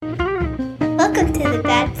Welcome to the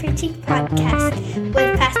Bad Preaching Podcast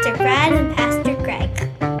with Pastor Brad and Pastor Greg.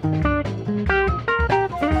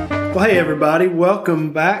 Well, hey everybody,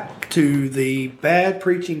 welcome back to the Bad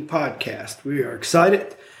Preaching Podcast. We are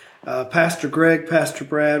excited. Pastor Greg, Pastor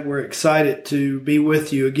Brad, we're excited to be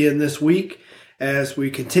with you again this week as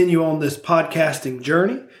we continue on this podcasting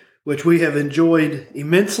journey, which we have enjoyed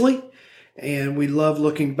immensely. And we love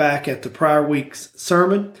looking back at the prior week's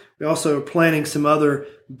sermon. We also are planning some other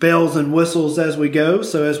bells and whistles as we go.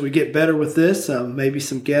 So as we get better with this, maybe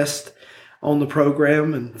some guests on the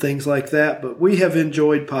program and things like that. But we have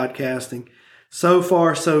enjoyed podcasting. So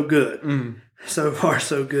far, so good. So far,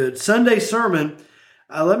 so good. Sunday sermon,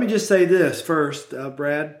 let me just say this first,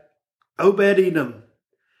 Brad. Obed-Edom.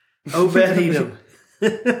 Obed-Edom.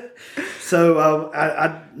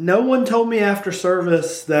 So no one told me after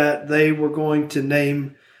service that they were going to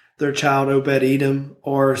name their child Obed-Edom,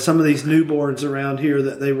 or some of these newborns around here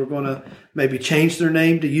that they were going to maybe change their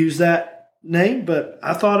name to use that name. But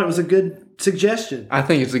I thought it was a good suggestion. I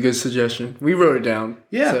think it's a good suggestion. We wrote it down.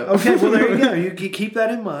 Yeah. So. Okay. Well, there you go. You keep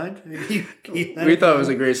that in mind. We thought it was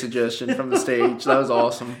a great suggestion from the stage. That was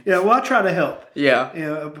awesome. Yeah. Well, I try to help. Yeah. You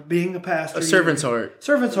know, being a pastor, A servant's heart.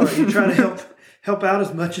 Servant's heart. You try to help out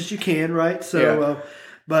as much as you can, right? So, yeah.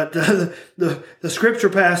 But the scripture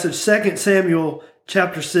passage, 2 Samuel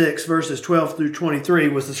chapter 6, verses 12 through 23,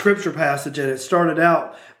 was the scripture passage, and it started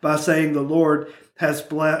out by saying the Lord has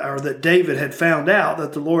blessed, or that David had found out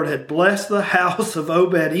that the Lord had blessed the house of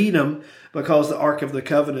Obed-Edom because the Ark of the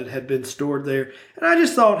Covenant had been stored there. And I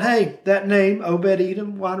just thought, hey, that name,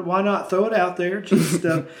 Obed-Edom, why not throw it out there? Just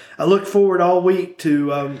I looked forward all week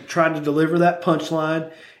to trying to deliver that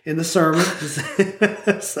punchline in the sermon.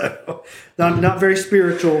 So not very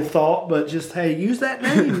spiritual thought, but just, hey, use that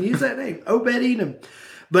name, Obed-Edom.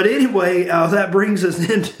 But anyway, that brings us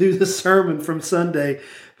into the sermon from Sunday,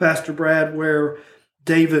 Pastor Brad, where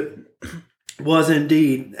David was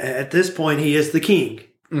indeed, at this point, he is the king,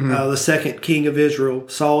 the second king of Israel.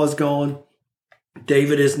 Saul is gone.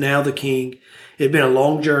 David is now the king. It had been a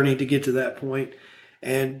long journey to get to that point.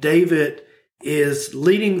 And David is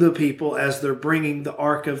leading the people as they're bringing the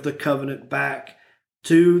Ark of the Covenant back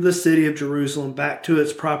to the city of Jerusalem, back to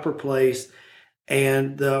its proper place.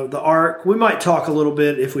 And the Ark, we might talk a little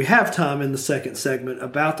bit, if we have time in the second segment,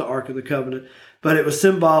 about the Ark of the Covenant, but it was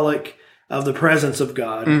symbolic of the presence of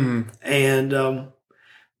God. And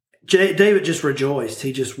David just rejoiced.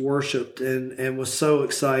 He just worshiped and was so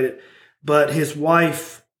excited. But his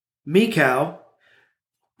wife, Michal,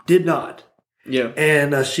 did not. Yeah.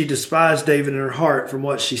 And she despised David in her heart from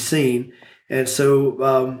what she's seen. And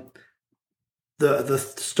so the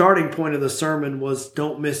starting point of the sermon was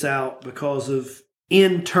don't miss out because of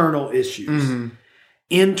internal issues.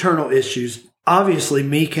 Internal issues. Obviously,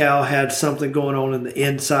 Michal had something going on in the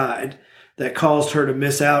inside that caused her to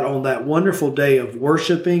miss out on that wonderful day of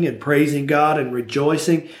worshiping and praising God and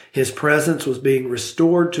rejoicing. His presence was being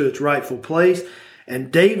restored to its rightful place.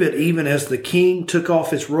 And David, even as the king, took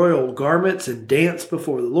off his royal garments and danced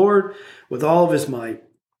before the Lord with all of his might.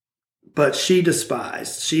 But she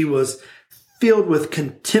despised. She was filled with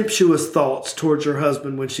contemptuous thoughts towards her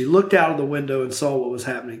husband when she looked out of the window and saw what was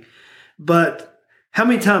happening. But how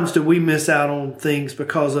many times do we miss out on things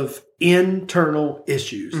because of internal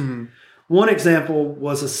issues? One example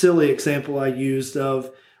was a silly example I used of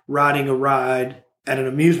riding a ride at an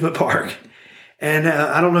amusement park. And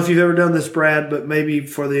I don't know if you've ever done this, Brad, but maybe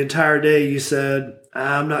for the entire day you said,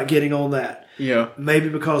 I'm not getting on that. Yeah. Maybe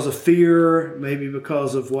because of fear, maybe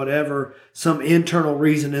because of whatever, some internal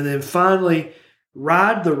reason. And then finally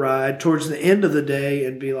ride the ride towards the end of the day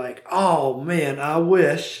and be like, oh man, I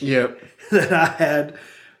wish that I had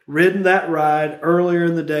ridden that ride earlier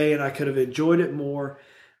in the day and I could have enjoyed it more.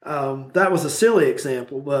 That was a silly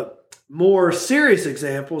example, but more serious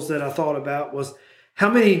examples that I thought about was how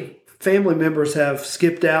many family members have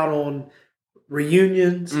skipped out on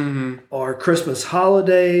reunions or Christmas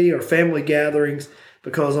holiday or family gatherings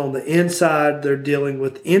because on the inside they're dealing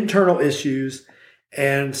with internal issues,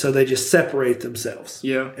 and so they just separate themselves.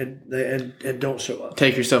 Yeah. And don't show up.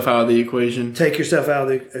 Take yourself out of the equation. Take yourself out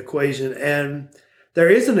of the equation. And there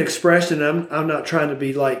is an expression, I'm not trying to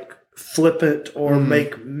be like flippant or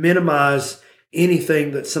minimize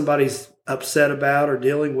anything that somebody's upset about or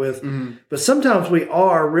dealing with. But sometimes we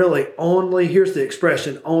are really only, here's the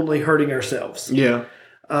expression, only hurting ourselves. Yeah.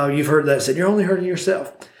 You've heard that said, you're only hurting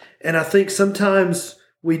yourself. And I think sometimes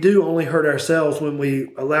we do only hurt ourselves when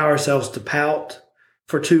we allow ourselves to pout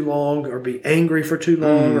for too long or be angry for too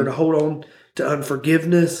long or to hold on to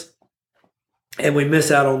unforgiveness. And we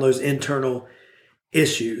miss out on those internal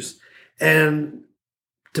issues. And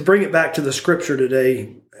to bring it back to the scripture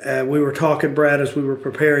today, we were talking, Brad, as we were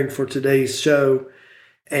preparing for today's show,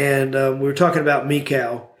 and we were talking about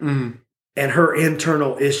Michal and her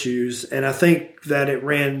internal issues, and I think that it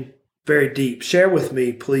ran very deep. Share with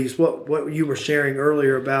me, please, what you were sharing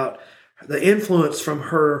earlier about the influence from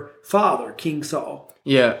her father, King Saul.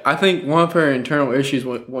 Yeah, I think one of her internal issues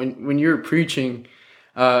when you were preaching,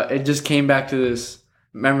 it just came back to this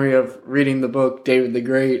memory of reading the book David the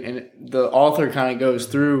Great, and the author kind of goes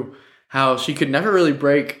through how she could never really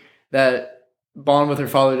break that bond with her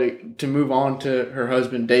father to move on to her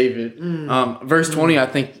husband David. Verse 20, I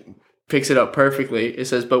think, picks it up perfectly. It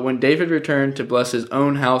says, "But when David returned to bless his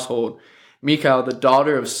own household, Michal, the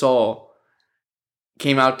daughter of Saul,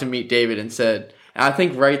 came out to meet David and said," and I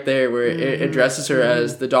think right there where it addresses her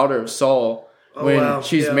as the daughter of Saul when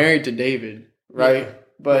she's married to David, right? Yeah.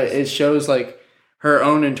 But it shows like her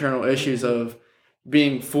own internal issues of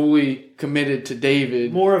being fully committed to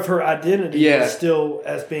David. More of her identity is still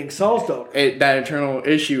as being Saul's daughter. That internal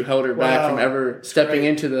issue held her back from ever stepping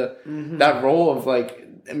into that role of like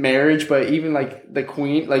marriage, but even like the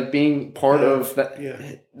queen, like being part of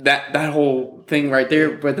that whole thing right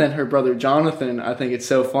there. But then her brother Jonathan, I think it's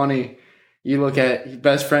so funny. You look at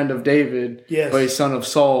best friend of David, but he's son of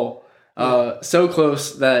Saul, so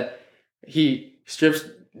close that he strips,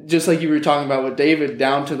 just like you were talking about with David,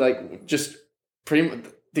 down to like just pretty much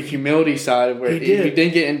the humility side of where he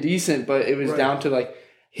didn't get indecent, but it was down to like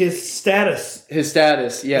his status.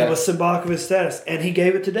 Yeah. It was symbolic of his status, and he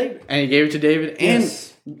gave it to David. And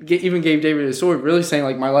even gave David his sword, really saying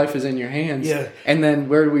like, my life is in your hands. Yeah. And then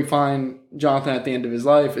where do we find Jonathan at the end of his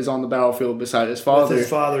life? Is on the battlefield beside his father. With his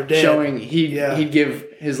father dead. Showing he'd give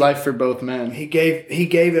his life for both men. He gave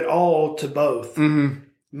it all to both. Mm-hmm.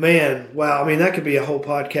 Man, wow. I mean, that could be a whole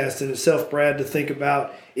podcast in itself, Brad, to think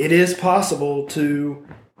about. It is possible to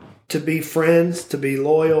be friends, to be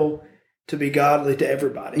loyal, to be godly to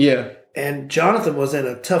everybody. Yeah. And Jonathan was in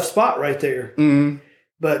a tough spot right there. Mm-hmm.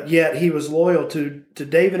 But yet he was loyal to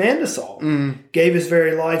David and to Saul. Mm-hmm. Gave his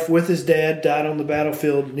very life with his dad, died on the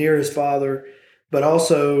battlefield near his father. But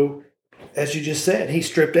also, as you just said, he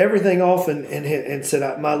stripped everything off and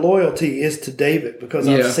said, my loyalty is to David because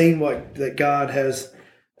I've seen that God has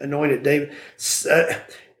anointed David. Isn't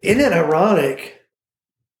it ironic?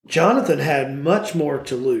 Jonathan had much more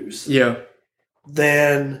to lose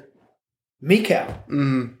than Michal.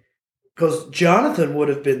 Because Jonathan would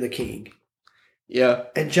have been the king. Yeah.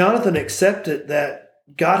 And Jonathan accepted that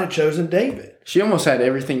God had chosen David. She almost had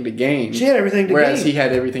everything to gain. She had everything to gain. Whereas he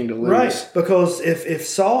had everything to lose. Right. Because if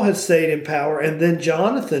Saul had stayed in power and then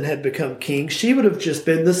Jonathan had become king, she would have just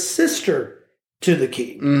been the sister to the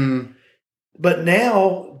king. Mm-hmm. But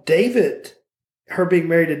now David, her being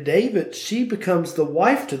married to David, she becomes the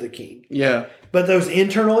wife to the king. Yeah. But those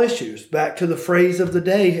internal issues, back to the phrase of the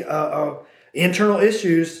day, internal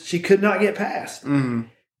issues, she could not get past. Mm-hmm.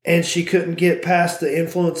 And she couldn't get past the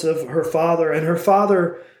influence of her father. And her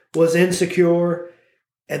father was insecure.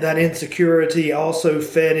 And that insecurity also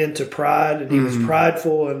fed into pride. And he was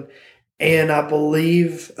prideful. And I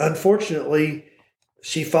believe, unfortunately,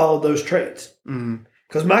 she followed those traits.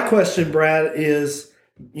 Because my question, Brad, is,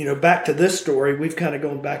 back to this story. We've kind of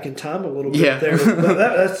gone back in time a little bit there. But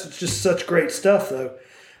that's just such great stuff, though.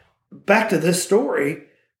 Back to this story.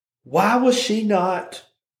 Why was she not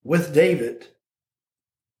with David?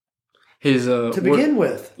 To begin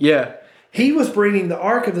with. Yeah. He was bringing the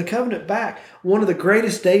Ark of the Covenant back. One of the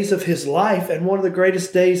greatest days of his life and one of the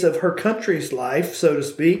greatest days of her country's life, so to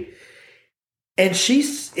speak. And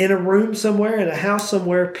she's in a room somewhere, in a house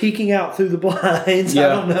somewhere, peeking out through the blinds. I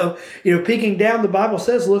don't know. Peeking down, the Bible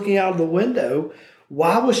says, looking out of the window.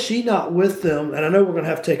 Why was she not with them? And I know we're going to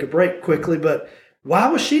have to take a break quickly, but why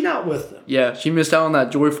was she not with them? Yeah, she missed out on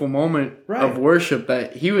that joyful moment of worship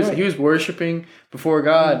that he was worshiping before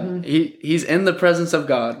God. He's in the presence of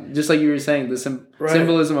God, just like you were saying, the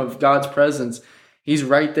symbolism of God's presence. He's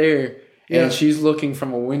right there, and she's looking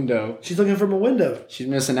from a window. She's looking from a window. She's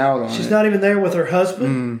missing out on it. She's not even there with her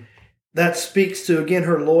husband. That speaks to, again,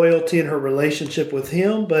 her loyalty and her relationship with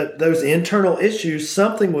him, but those internal issues,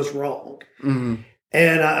 something was wrong.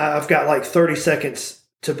 And I've got like 30 seconds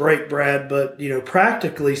to break, Brad, but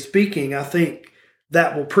practically speaking, I think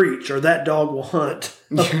that will preach, or that dog will hunt.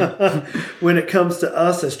 When it comes to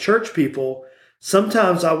us as church people,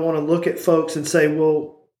 sometimes I want to look at folks and say,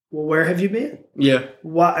 well, where have you been? Yeah.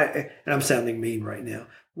 Why? And I'm sounding mean right now.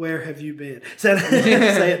 Where have you been? Say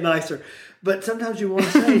it nicer. But sometimes you want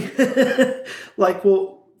to say, like,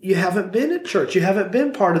 well, you haven't been at church. You haven't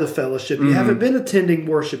been part of the fellowship. You haven't been attending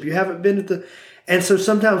worship. You haven't been at and so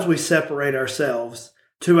sometimes we separate ourselves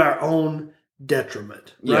to our own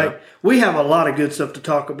detriment, Yeah. right? We have a lot of good stuff to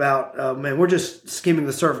talk about. Man, we're just skimming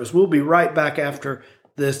the surface. We'll be right back after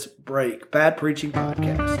this break. Bad Preaching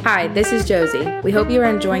Podcast. Hi, this is Josie. We hope you are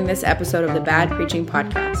enjoying this episode of the Bad Preaching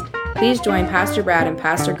Podcast. Please join Pastor Brad and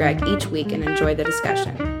Pastor Greg each week and enjoy the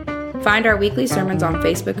discussion. Find our weekly sermons on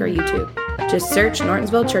Facebook or YouTube. Just search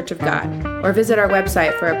Nortonsville Church of God, or visit our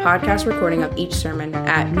website for a podcast recording of each sermon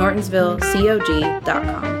at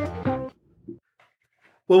nortonsvillecog.com.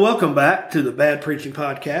 Well, welcome back to the Bad Preaching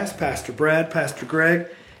Podcast. Pastor Brad, Pastor Greg,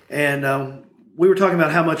 and we were talking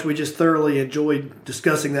about how much we just thoroughly enjoyed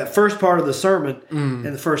discussing that first part of the sermon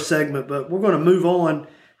in the first segment, but we're going to move on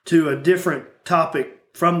to a different topic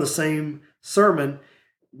from the same sermon.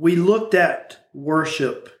 We looked at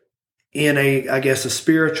worship in a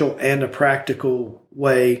spiritual and a practical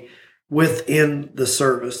way within the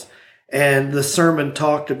service. And the sermon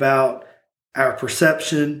talked about our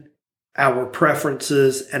perception, our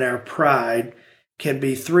preferences, and our pride can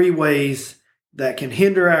be three ways that can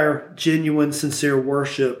hinder our genuine, sincere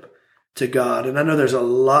worship to God. And I know there's a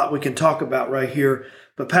lot we can talk about right here,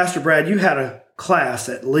 but Pastor Brad, you had a class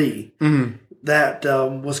at Lee that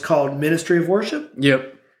was called Ministry of Worship.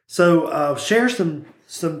 Yep. So share some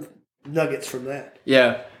nuggets from that.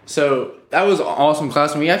 Yeah. So that was an awesome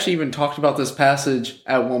class. And we actually even talked about this passage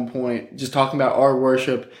at one point, just talking about our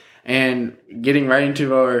worship and getting right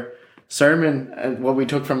into our sermon and what we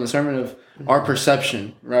took from the sermon of our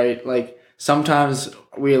perception, right? Like sometimes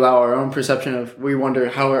we allow our own perception of, we wonder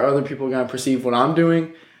how are other people going to perceive what I'm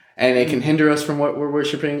doing, and it can hinder us from what we're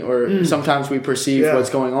worshiping, or sometimes we perceive what's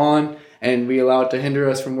going on and we allow it to hinder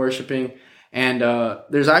us from worshiping. And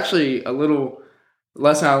there's actually a little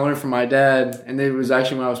lesson I learned from my dad, and it was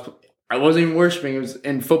actually when I wasn't even worshiping, it was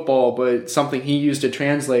in football, but something he used to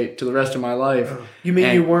translate to the rest of my life. You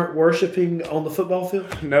mean you weren't worshiping on the football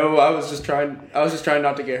field? No, I was just trying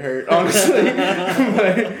not to get hurt, honestly.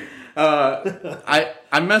 But,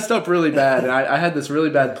 I messed up really bad, and I had this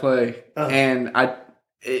really bad play, and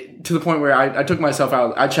to the point where I took myself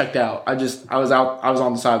out. I checked out. I was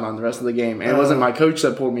on the sideline the rest of the game, and it wasn't my coach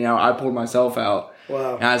that pulled me out. I pulled myself out.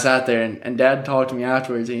 Wow. And I sat there, and Dad talked to me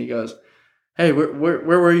afterwards, and he goes, "Hey, where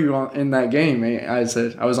were you in that game?" And I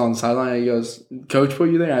said, "I was on the sideline." And he goes, "Coach put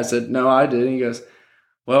you there?" And I said, "No, I did." And he goes,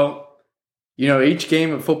 "Well, each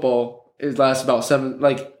game of football lasts about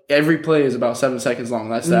every play is about 7 seconds long.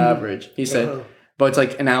 That's the average." He said, "But it's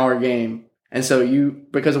like an hour game. And so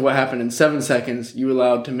because of what happened in 7 seconds, you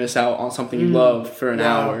allowed to miss out on something you love for an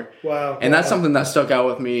hour." Wow. And that's something that stuck out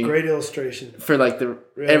with me. Great illustration. For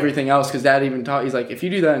everything else, because Dad even taught, he's like, if you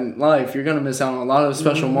do that in life, you're going to miss out on a lot of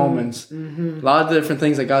special moments, a lot of different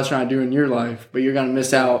things that God's trying to do in your life, but you're going to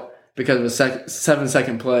miss out because of a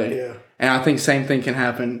 7-second play. Yeah. And I think same thing can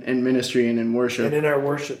happen in ministry and in worship. And in our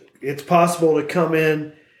worship. It's possible to come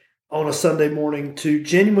in on a Sunday morning to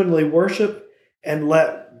genuinely worship and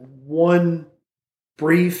let one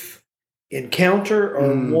brief encounter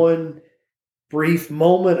or one brief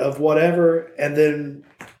moment of whatever, and then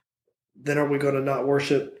are we going to not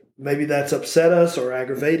worship? Maybe that's upset us or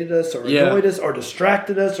aggravated us or annoyed us or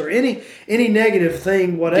distracted us or any negative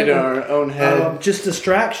thing, whatever. Get in our own head. Just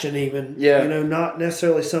distraction even. Yeah. Not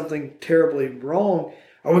necessarily something terribly wrong.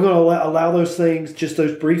 Are we going to allow those things, just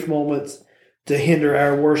those brief moments, to hinder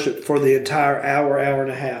our worship for the entire hour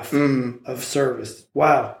and a half of service?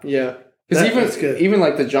 Wow. Yeah. Because even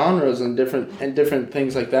like the genres and different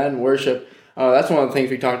things like that in worship, that's one of the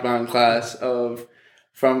things we talked about in class.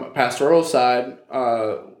 From a pastoral side,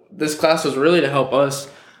 this class was really to help us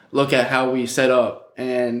look at how we set up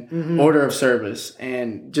and order of service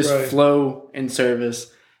and just flow in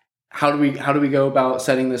service. How do we go about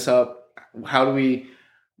setting this up? How do we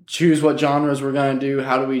choose what genres we're going to do?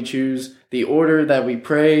 How do we choose the order that we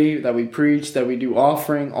pray, that we preach, that we do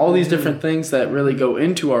offering? All these different things that really go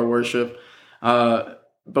into our worship.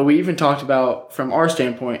 But we even talked about, from our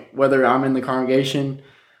standpoint, whether I'm in the congregation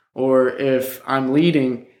or if I'm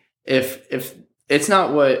leading, if it's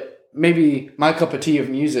not what maybe my cup of tea of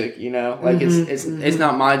music, it's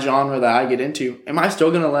not my genre that I get into. Am I still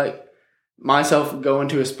going to let myself go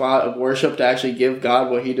into a spot of worship to actually give God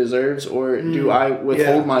what he deserves, or do I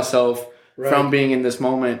withhold myself from being in this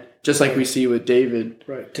moment, just like we see with David?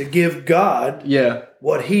 Right. To give God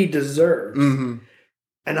what he deserves.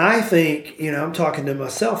 And I think, I'm talking to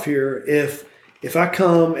myself here, if I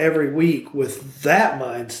come every week with that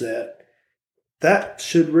mindset, that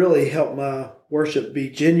should really help my worship be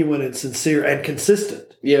genuine and sincere and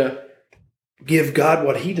consistent. Yeah. Give God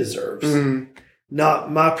what he deserves.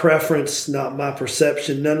 Not my preference, not my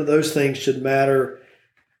perception. None of those things should matter.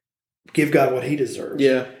 Give God what he deserves.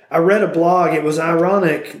 Yeah. I read a blog. It was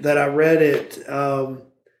ironic that I read it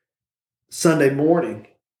Sunday morning,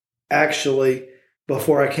 actually,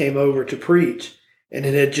 before I came over to preach, and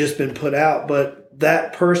it had just been put out. But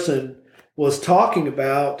that person was talking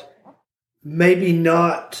about maybe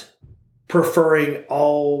not preferring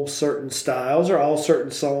all certain styles or all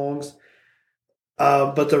certain songs.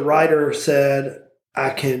 But the writer said,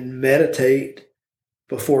 I can meditate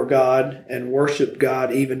before God and worship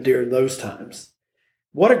God even during those times.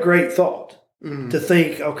 What a great thought to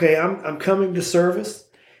think, okay, I'm coming to service,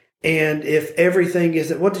 and if everything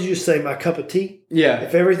isn't, what did you say, my cup of tea? Yeah.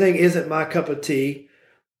 If everything isn't my cup of tea,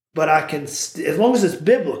 but I can, as long as it's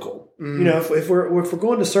biblical, if we're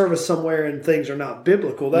going to service somewhere and things are not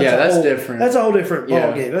biblical, that's different. That's a whole different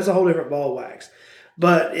ball game. That's a whole different ball of wax.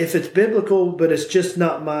 But if it's biblical, but it's just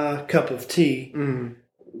not my cup of tea,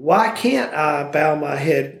 why can't I bow my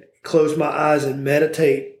head, close my eyes, and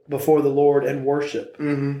meditate before the Lord and worship?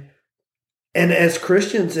 And as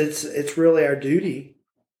Christians, it's really our duty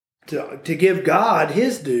to give God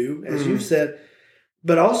His due, as you said.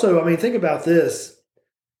 But also, I mean, think about this.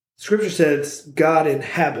 Scripture says God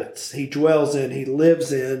inhabits, He dwells in, He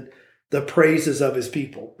lives in the praises of His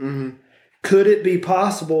people. Could it be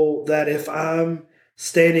possible that if I'm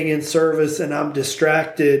standing in service and I'm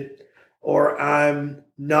distracted, or I'm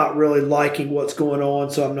not really liking what's going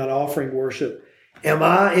on, so I'm not offering worship, am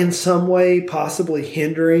I in some way possibly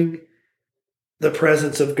hindering the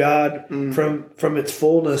presence of God from its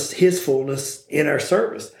fullness, His fullness in our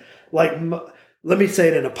service? Like, let me say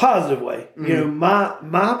it in a positive way.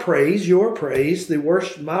 My praise, your praise,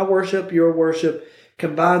 my worship, your worship,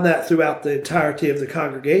 combine that throughout the entirety of the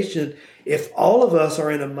congregation. If all of us are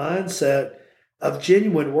in a mindset of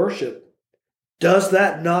genuine worship, does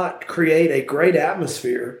that not create a great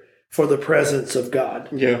atmosphere for the presence of God?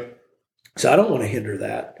 Yeah. So I don't want to hinder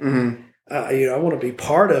that. I want to be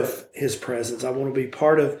part of His presence. I want to be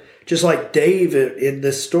part of, just like David in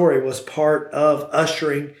this story was part of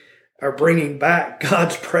ushering or bringing back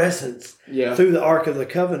God's presence through the Ark of the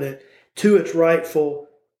Covenant to its rightful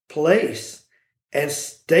place. And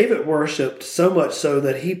David worshiped so much so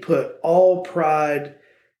that he put all pride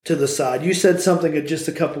to the side. You said something just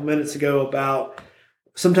a couple minutes ago about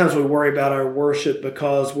sometimes we worry about our worship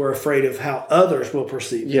because we're afraid of how others will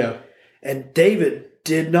perceive it. Yeah. And David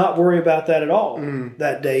did not worry about that at all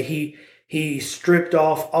that day. He stripped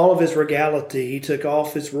off all of his regality. He took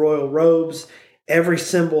off his royal robes, every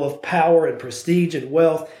symbol of power and prestige and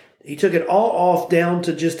wealth. He took it all off down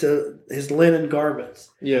to just his linen garments.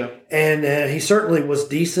 Yeah. And he certainly was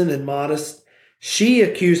decent and modest. She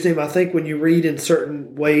accused him, I think when you read in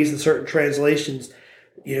certain ways in certain translations,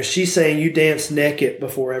 she's saying you dance naked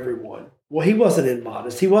before everyone. Well, he wasn't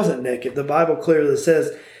immodest. He wasn't naked. The Bible clearly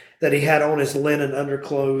says that he had on his linen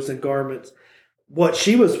underclothes and garments. What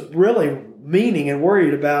she was really meaning and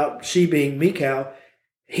worried about, she being Michal,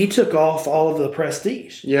 he took off all of the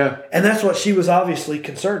prestige. Yeah. And that's what she was obviously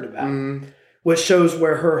concerned about, which shows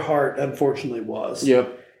where her heart unfortunately was.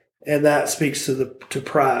 Yep. And that speaks to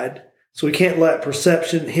pride. So we can't let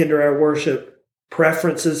perception hinder our worship,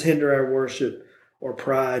 preferences hinder our worship, or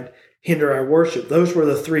pride hinder our worship. Those were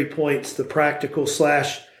the 3 points, the practical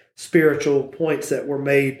 / spiritual points that were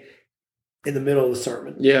made in the middle of the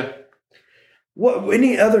sermon. Yeah. What?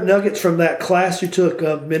 Any other nuggets from that class you took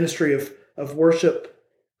of ministry of worship?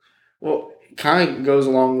 Well, it kind of goes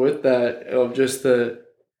along with that of just it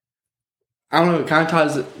kind of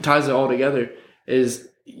ties it all together, is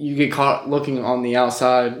you get caught looking on the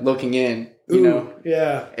outside, looking in,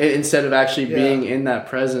 Yeah. Instead of actually being in that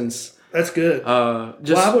presence. That's good.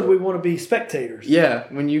 Why would we want to be spectators? Yeah,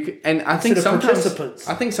 I think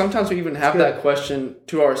sometimes we even have that question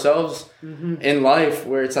to ourselves in life,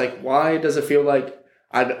 where it's like, why does it feel like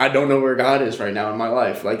I don't know where God is right now in my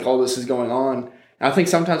life? Like all this is going on. And I think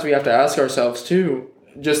sometimes we have to ask ourselves too,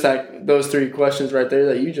 just those 3 questions right there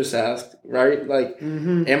that you just asked, right? Like,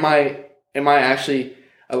 am I actually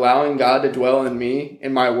allowing God to dwell in me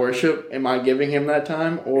in my worship? Am I giving Him that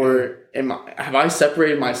time, or have I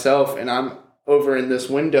separated myself and I'm over in this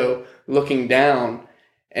window looking down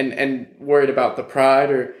and worried about the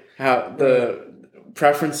pride or how the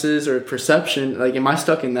preferences or perception? Like, am I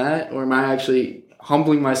stuck in that, or am I actually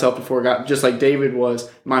humbling myself before God, just like David was?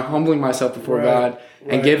 Am I humbling myself before God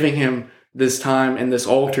and giving Him this time and this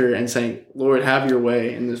altar and saying, Lord, have your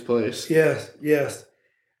way in this place? Yes, yes.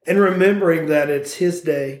 And remembering that it's His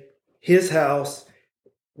day, His house,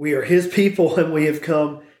 we are His people, and we have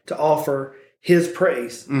come to offer His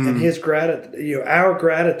praise and His gratitude, our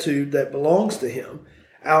gratitude that belongs to Him,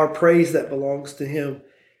 our praise that belongs to Him.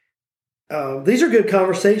 These are good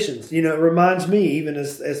conversations. It reminds me, even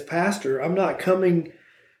as pastor, I'm not coming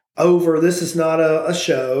over. This is not a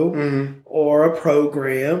show or a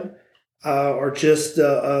program. or just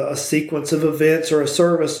a sequence of events or a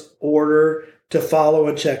service order to follow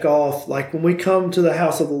and check off. Like when we come to the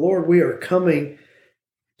house of the Lord, we are coming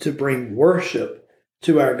to bring worship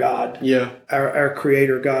to our God, our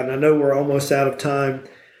Creator God. And I know we're almost out of time,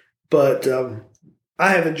 but I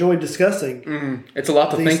have enjoyed discussing. It's a lot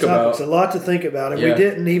to think topics. about. A lot to think about. And we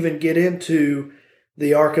didn't even get into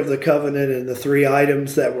the Ark of the Covenant and the 3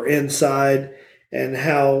 items that were inside and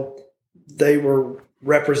how they were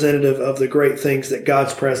representative of the great things that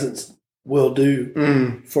God's presence will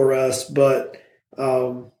do for us. But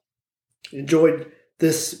enjoyed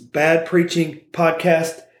this Bad Preaching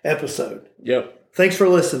podcast episode. Yep. Thanks for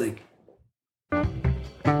listening.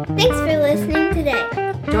 Thanks for listening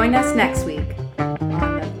today. Join us next week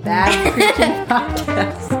on the Bad Preaching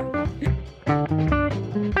Podcast.